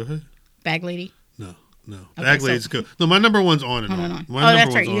 Go ahead. Bag Lady. No. Bag Lady's good. No, my number 1's On and On.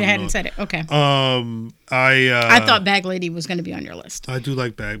 That's right. You hadn't said it. Okay. I thought Bag Lady was going to be on your list. I do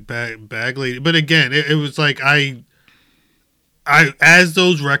like Bag Lady, but again, it was like I as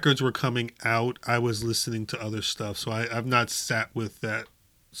those records were coming out, I was listening to other stuff, so I've not sat with that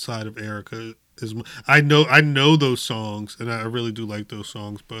side of Erykah. I know those songs, and I really do like those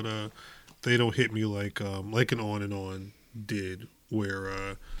songs, but they don't hit me like an On and On did,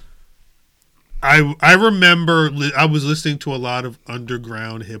 where. I remember I was listening to a lot of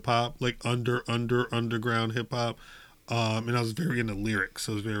underground hip hop, like underground hip hop, and I was very into lyrics.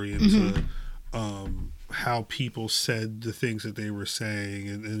 I was very into how people said the things that they were saying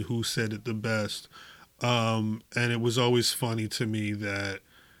and who said it the best. And it was always funny to me that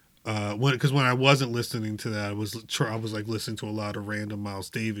when I wasn't listening to that, I was like listening to a lot of random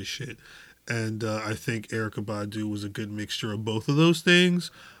Miles Davis shit, and I think Erykah Badu was a good mixture of both of those things.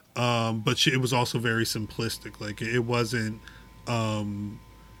 But it was also very simplistic. Like it wasn't.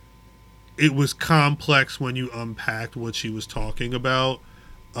 It was complex when you unpacked what she was talking about,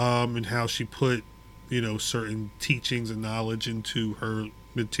 and how she put, certain teachings and knowledge into her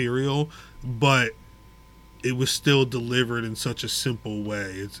material. But it was still delivered in such a simple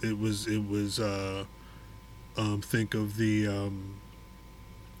way. It was. Think of the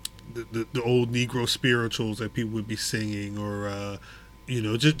old Negro spirituals that people would be singing, or.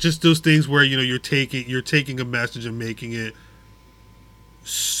 Just those things where you're taking a message and making it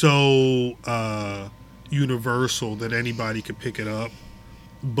so universal that anybody could pick it up,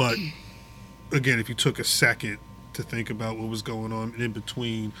 but again, if you took a second to think about what was going on in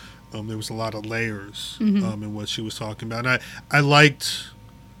between, there was a lot of layers in what she was talking about. And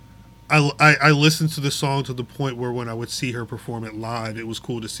I listened to the song to the point where when I would see her perform it live, it was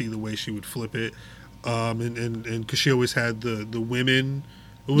cool to see the way she would flip it. And because she always had the women.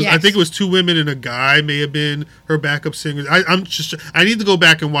 It was, yes. I think it was 2 women and a guy may have been her backup singers. I need to go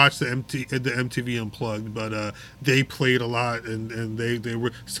back and watch the MTV Unplugged, but they played a lot and they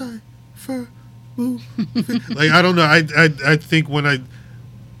were sorry for like I don't know. I think when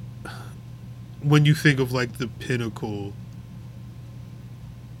you think of like the pinnacle,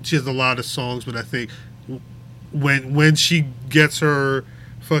 she has a lot of songs, but I think when she gets her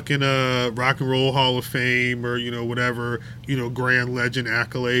fucking Rock and Roll Hall of Fame or whatever grand legend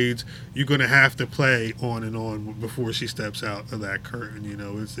accolades, you're gonna have to play On and On before she steps out of that curtain.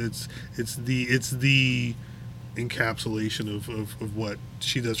 It's the encapsulation of what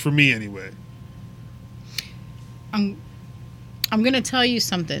she does for me anyway. I'm gonna tell you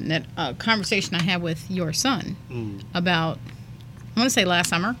something that a conversation I had with your son about, I want to say last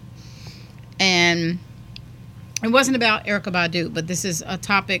summer, and it wasn't about Erykah Badu, but this is a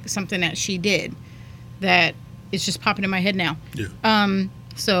topic, something that she did that is just popping in my head now. Yeah.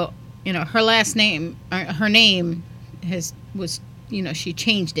 So, her last name, her name was she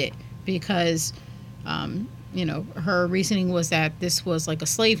changed it because, her reasoning was that this was like a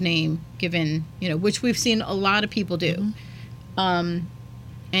slave name given, which we've seen a lot of people do. Mm-hmm.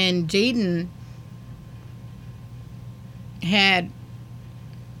 And Jaden had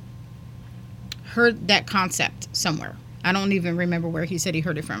heard that concept somewhere. I don't even remember where he said he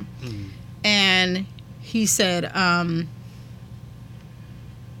heard it from. Mm-hmm. And he said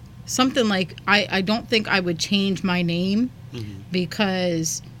something like, I don't think I would change my name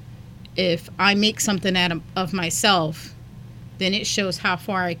because if I make something out of myself, then it shows how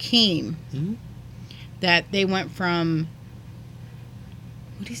far I came. Mm-hmm. That they went from,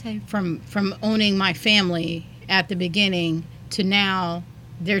 what do you say? From owning my family at the beginning to now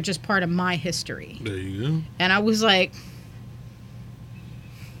they're just part of my history. There you go. And I was like,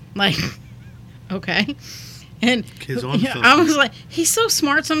 okay. And kids on something. I was like, he's so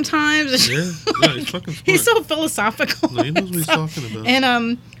smart sometimes. Yeah, he's fucking smart. He's so philosophical. No, he knows what he's talking about.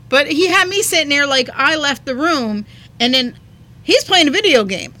 And but he had me sitting there like I left the room, and then he's playing a video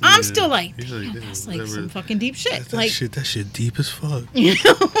game. Yeah. I'm still like, damn, that's like some fucking deep shit. That shit deep as fuck.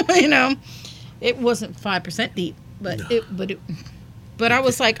 It wasn't 5% deep, but no. But I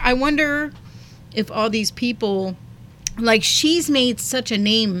was like, I wonder if all these people, like, she's made such a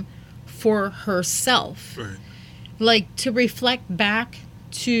name for herself. Right. Like, to reflect back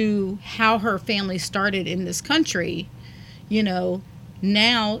to how her family started in this country,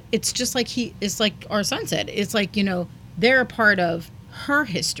 now it's just like it's like our son said, it's like, they're a part of her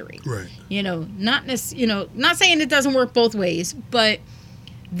history. Right. Not not saying it doesn't work both ways, but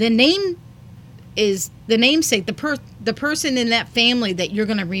the name is the namesake, the person in that family that you're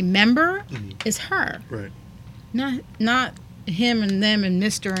going to remember is her. Right. Not him and them and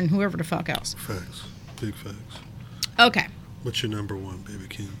Mr. and whoever the fuck else. Facts. Big facts. Okay. What's your number one, Baby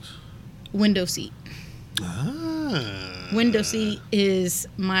Kings? Window seat. Ah. Window seat is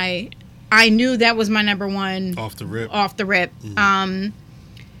I knew that was my number one. Off the rip. Mm-hmm.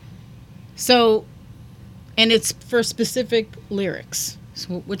 So, and it's for specific lyrics,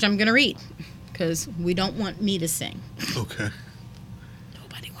 which I'm going to read. Because we don't want me to sing. Okay.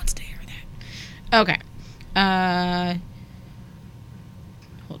 Nobody wants to hear that. Okay.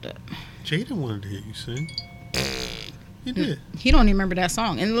 Hold up. Jaden wanted to hear you sing. He did. He don't even remember that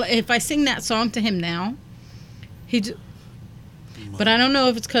song. And if I sing that song to him now, but I don't know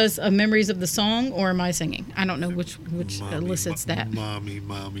if it's because of memories of the song or my singing. I don't know which elicits that. Mommy,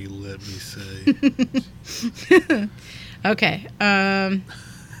 let me say. Okay.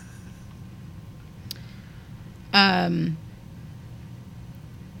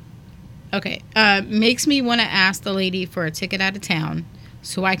 Okay. Makes me want to ask the lady for a ticket out of town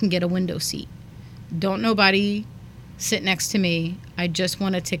so I can get a window seat. Don't nobody sit next to me. I just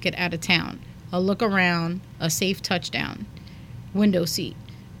want a ticket out of town. A look around, a safe touchdown. Window seat.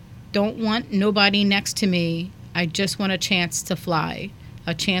 Don't want nobody next to me. I just want a chance to fly,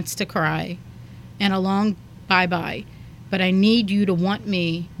 a chance to cry, and a long bye-bye. But I need you to want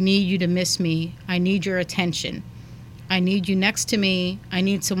me, need you to miss me. I need your attention. I need you next to me. I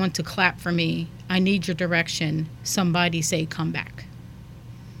need someone to clap for me. I need your direction. Somebody say, come back.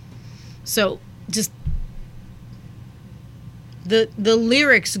 So just the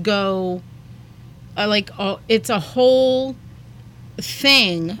lyrics go it's a whole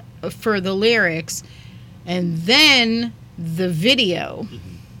thing for the lyrics, and then the video.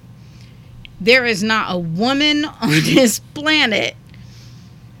 there is not a woman on this planet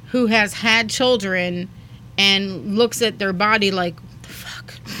who has had children and looks at their body like,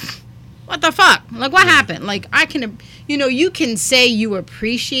 what the fuck? Like, what happened? Like, I can, you can say you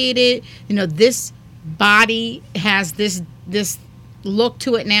appreciate it. This body has this look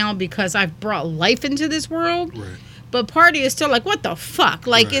to it now because I've brought life into this world. Right. But party is still like, what the fuck?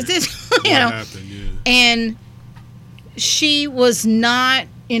 Like, right. Is this, what happened? Yeah. And she was not,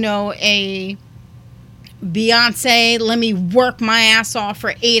 a Beyonce, let me work my ass off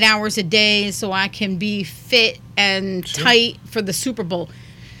for 8 hours a day so I can be fit and tight for the Super Bowl.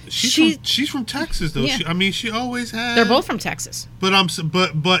 She's from Texas though. Yeah. She always had. They're both from Texas. But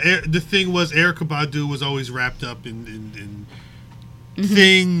the thing was, Erykah Badu was always wrapped up in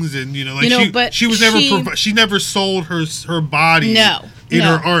things, and she was never she never sold her body in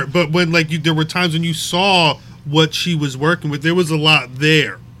her art. But when there were times when you saw what she was working with, there was a lot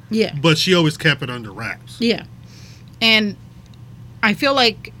there. Yeah. But she always kept it under wraps. Yeah. And I feel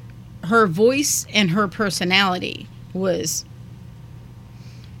like her voice and her personality was,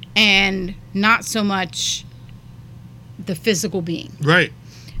 and not so much the physical being. Right.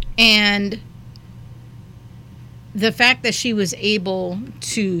 And the fact that she was able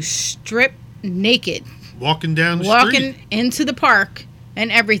to strip naked, walking street, into the park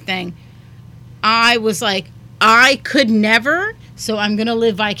and everything, I was like, I could never, so I'm going to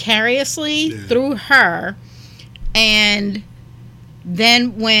live vicariously through her. And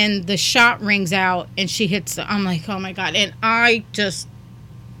then when the shot rings out and she hits, I'm like, oh my God. And I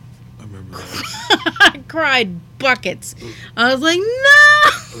remember I cried buckets. I was like, no.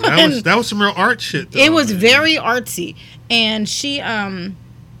 That was some real art shit, though. It was very artsy. And she, I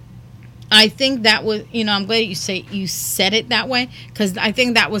think that was, I'm glad you said it that way, because I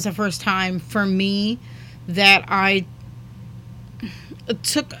think that was the first time for me that I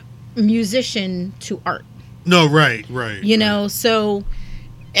took musician to art. No, right. So,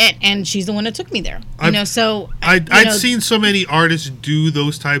 and she's the one that took me there. I'd seen so many artists do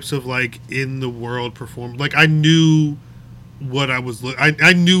those types of in the world perform. I knew what I was.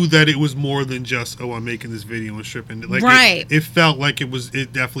 I knew that it was more than just I'm making this video and stripping. Right. It felt like it was.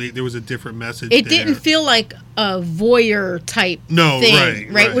 It definitely there was a different message. It didn't feel like a voyeur type.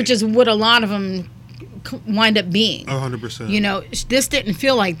 Thing, right, which is what a lot of them wind up being. 100%. This didn't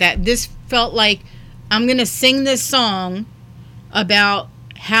feel like that. This felt like I'm gonna sing this song about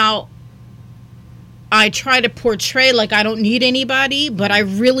how I try to portray like I don't need anybody, but I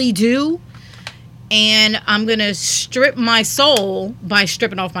really do. And I'm going to strip my soul by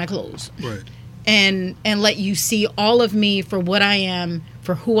stripping off my clothes. Right. And let you see all of me for what I am,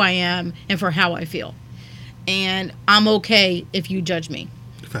 for who I am, and for how I feel. And I'm okay if you judge me.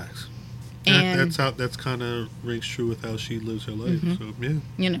 Facts. And that's kind of rings true with how she lives her life.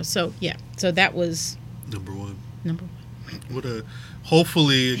 Mm-hmm. So, yeah. So that was number one. What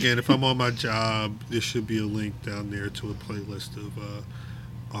hopefully, again, if I'm on my job, there should be a link down there to a playlist of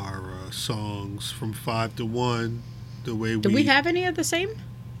our songs from 5 to 1. The way do we have any of the same?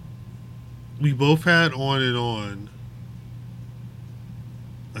 We both had On and On.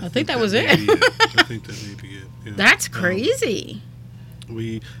 I think that was it. I think that may be it. Yeah. That's crazy.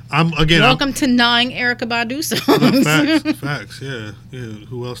 Welcome to 9 Erykah Badu songs. Facts. Yeah.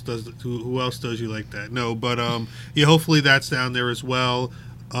 Who else does you like that? No, but hopefully that's down there as well.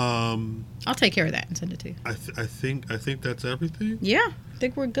 I'll take care of that and send it to you. I think that's everything. Yeah, I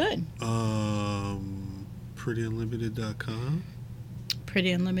think we're good. PrettyUnlimited.com.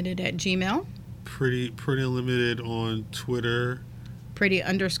 Pretty Unlimited at Gmail. Pretty Unlimited on Twitter.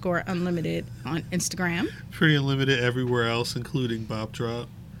 Pretty_unlimited on Instagram. Pretty Unlimited everywhere else, including Bop Drop.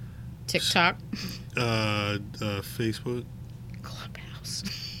 TikTok. Facebook. Clubhouse.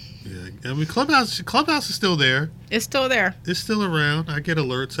 Yeah, I mean Clubhouse is still there. It's still there. It's still around. I get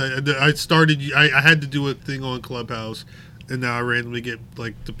alerts. I had to do a thing on Clubhouse, and now I randomly get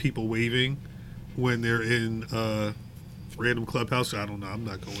the people waving when they're in random Clubhouse. I don't know. I'm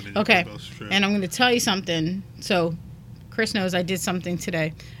not going in. Okay. Clubhouse. And I'm going to tell you something. So Chris knows I did something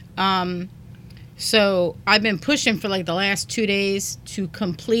today. So I've been pushing for the last 2 days to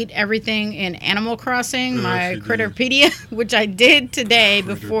complete everything in Animal Crossing, my Critterpedia, which I did today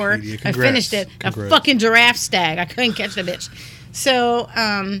before I finished it. Congrats. A fucking giraffe stag. I couldn't catch the bitch. So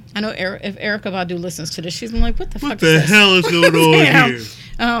I know if Erykah Badu listens to this, she's like, what the fuck is this? What the hell is going on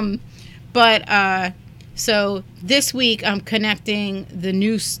here? So this week I'm connecting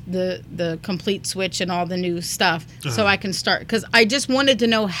the complete Switch and all the new stuff so I can start, because I just wanted to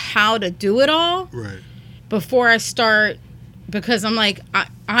know how to do it all before I start, because I'm like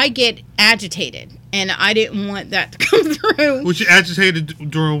I get agitated and I didn't want that to come through. Was you agitated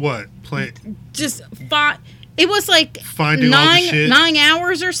during what? Just fought. It was like finding all the shit? 9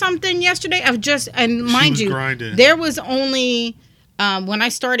 hours or something yesterday. I've just, and mind you, grinding. There was only, when I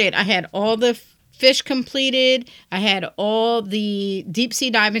started, I had all the fish completed. I had all the deep sea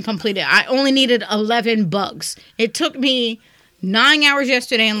diving completed. I only needed 11 bugs. It took me 9 hours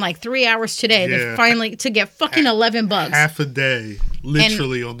yesterday and like 3 hours today to get fucking 11 bugs. Half a day,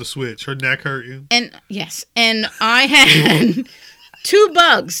 literally, on the switch. Her neck hurting. And yes, and I had 2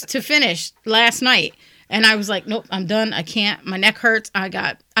 bugs to finish last night. And I was like, nope, I'm done. I can't. My neck hurts. I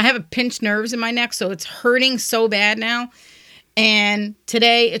have a pinched nerves in my neck, so it's hurting so bad now. And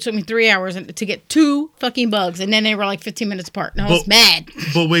today, it took me 3 hours to get 2 fucking bugs. And then they were like 15 minutes apart. And I was mad.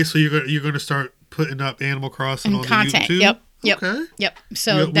 But wait, so you're going to start putting up Animal Crossing on content. the YouTube? Yep. Okay. Yep.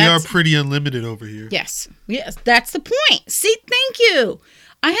 So we are pretty unlimited over here. Yes. Yes. That's the point. See, thank you.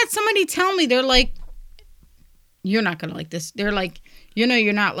 I had somebody tell me, they're like, you're not going to like this. They're like,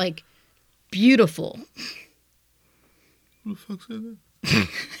 you're not like beautiful. Who the fuck said that?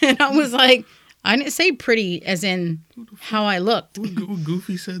 And I was like, I didn't say pretty as in how I looked. Who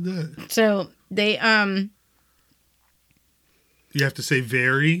goofy said that? So they you have to say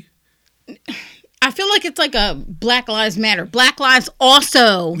very. I feel like it's like a Black Lives Matter. Black Lives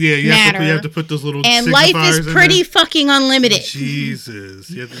also matter. You have to put those little and life is pretty fucking unlimited. Jesus.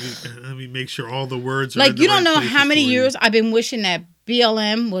 You have to make sure all the words are like, in the you don't right know how many you. years I've been wishing that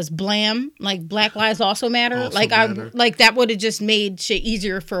BLM was blam, like Black Lives also matter. Like that would have just made shit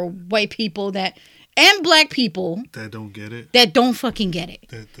easier for white people and black people that don't get it. That don't fucking get it.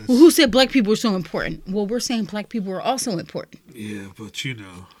 Well, who said black people are so important? Well, we're saying black people are also important. Yeah, but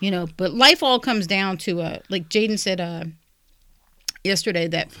but life all comes down to like Jaden said yesterday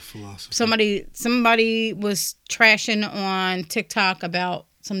that somebody was trashing on TikTok about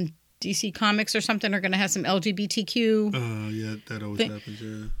some DC Comics or something are going to have some LGBTQ. Yeah, that always happens.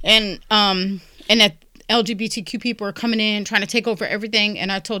 Yeah, and that LGBTQ people are coming in trying to take over everything.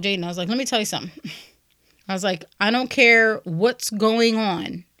 And I told Jaden, I was like, let me tell you something. I was like, I don't care what's going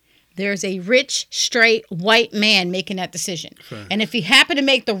on. There's a rich, straight, white man making that decision. Fair. And if he happened to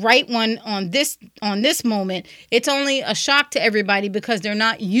make the right one on this moment, it's only a shock to everybody because they're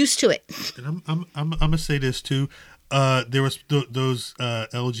not used to it. And I'm gonna say this too. There was those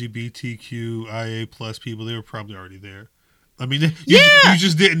LGBTQIA plus people. They were probably already there. I mean, you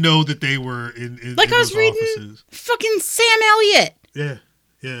just didn't know that they were in like in I was reading offices. Fucking Sam Elliott. Yeah.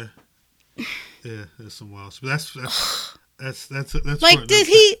 That's some wild. That's like, did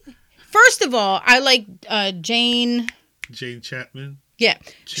he? First of all, I like Jane Chapman. Yeah,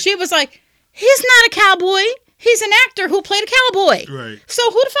 she was like, he's not a cowboy. He's an actor who played a cowboy. Right. So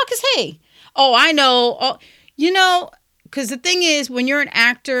who the fuck is he? Oh, I know. Oh, because the thing is, when you're an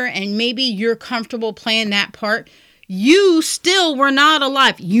actor and maybe you're comfortable playing that part, you still were not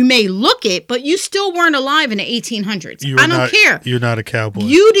alive. You may look it, but you still weren't alive in the 1800s. I don't care. You're not a cowboy.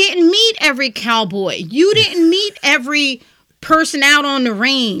 You didn't meet every cowboy. You didn't meet every person out on the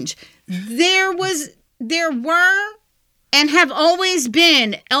range. There were and have always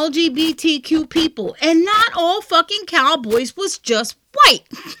been LGBTQ people, and not all fucking cowboys was just white.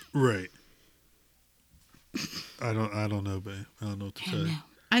 Right. I don't know, babe. I don't know what to say.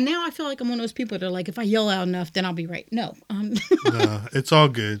 And now I feel like I'm one of those people that are like, if I yell out enough, then I'll be right. No. No, it's all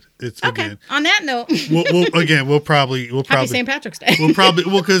good. It's okay. Again. On that note, we'll probably Happy St. Patrick's Day.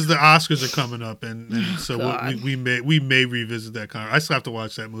 because the Oscars are coming up, and so we may revisit that. I still have to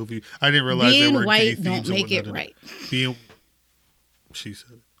watch that movie. I didn't realize being there were gay white themes don't make it right. She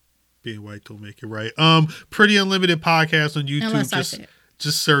said, being white don't make it right. Pretty Unlimited podcast on YouTube. Unless I say it.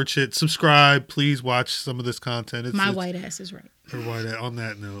 Just search it. Subscribe. Please watch some of this content. My white ass is right. On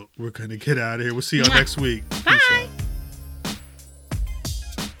that note, we're going to get out of here. We'll see y'all next week. Bye.